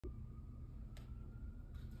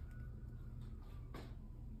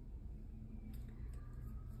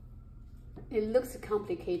it looks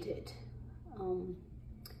complicated,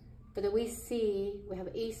 but we see we have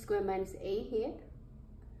a squared minus a here,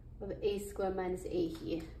 we have a squared minus a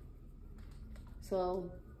here.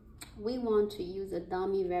 So we want to use a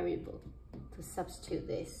dummy variable to substitute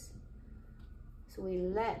this. So we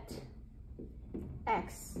let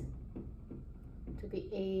x to be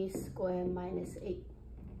a squared minus a.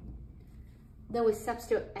 Then we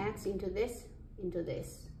substitute x into this.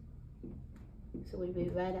 So we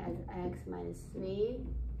rewrite it as x minus 3,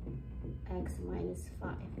 x minus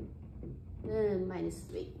 5, then minus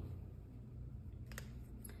 3.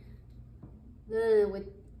 Then we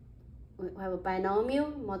have a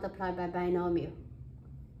binomial, multiply by binomial.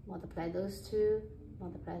 Multiply those two,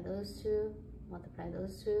 multiply those two, multiply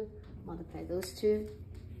those two, multiply those two.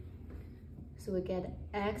 So we get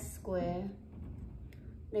x squared,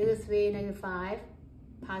 negative 3, negative 5,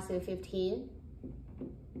 positive 15.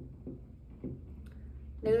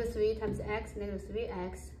 Negative 3 times x, negative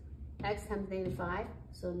 3x, x times negative 5,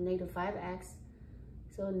 so negative 5x.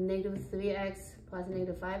 So negative 3x plus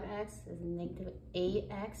negative 5x is negative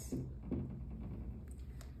 8x.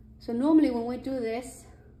 So normally when we do this,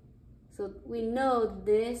 so we know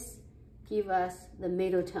this gives us the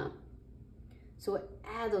middle term. So we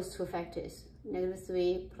add those two factors. Negative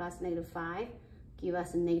 3 plus negative 5 give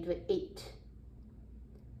us negative 8.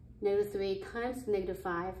 Negative 3 times negative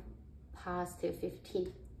 5, positive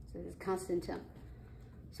 15. So this is constant term.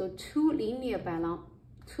 So two linear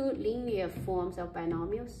forms of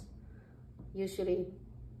binomials usually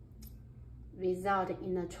result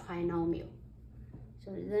in a trinomial.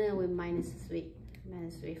 So then we minus 3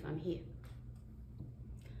 from here.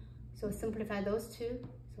 So simplify those two.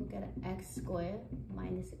 So we get x squared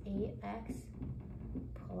minus 8x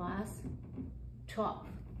plus 12.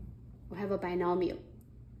 We have a binomial.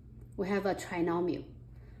 We have a trinomial.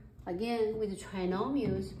 Again, with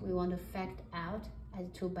trinomials, we want to factor out as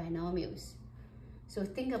two binomials. So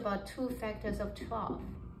think about two factors of 12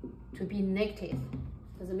 to be negative,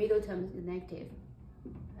 because the middle term is negative,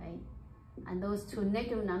 right? And those two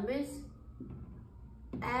negative numbers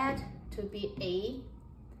add to be a,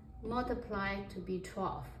 multiply to be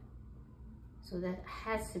 12. So that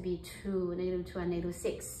has to be 2, negative 2 and negative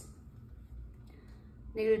 6.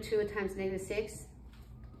 Negative 2 times negative 6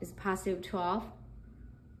 is positive 12.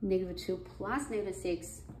 Negative 2 plus negative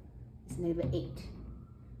 6 is negative 8.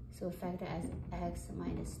 So factor as x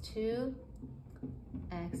minus 2,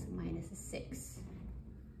 x minus 6.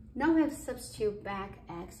 Now we have to substitute back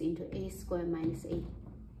x into a squared minus a.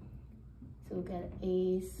 So we get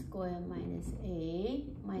a squared minus a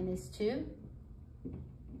minus 2,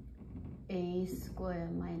 a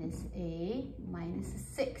squared minus a minus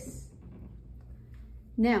 6.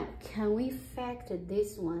 Now, can we factor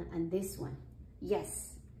this one and this one?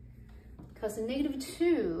 Yes. Because negative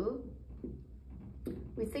 2,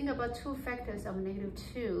 we think about two factors of negative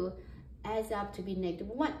 2 adds up to be negative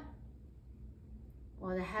 1.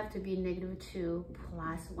 Well, they have to be negative 2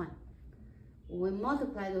 plus 1. When we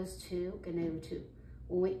multiply those two, we get negative 2.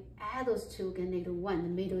 When we add those two, we get negative 1, the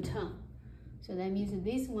middle term. So that means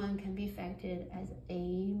this one can be factored as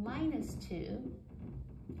a minus 2,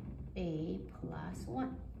 a plus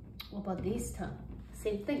 1. What about this term?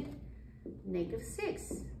 Same thing. Negative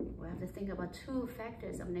 6. We have to think about two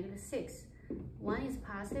factors of negative 6. One is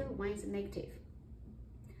positive, one is negative.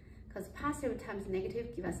 Because positive times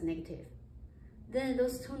negative give us negative. Then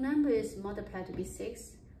those two numbers multiply to be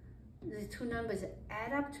 6. The two numbers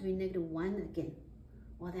add up to be negative 1 again.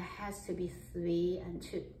 Well, there has to be 3 and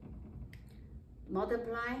 2.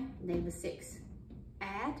 Multiply, negative 6.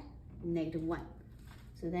 Add, negative 1.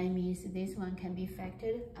 So that means this one can be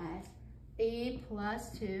factored as a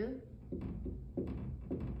plus 2,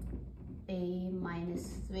 a minus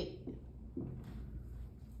 3.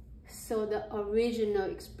 So the original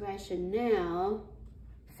expression now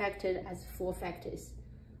factored as 4 factors.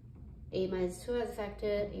 A minus 2 as a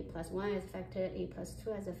factor, a plus 1 as a factor, a plus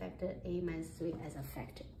 2 as a factor, a minus 3 as a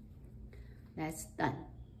factor. That's done.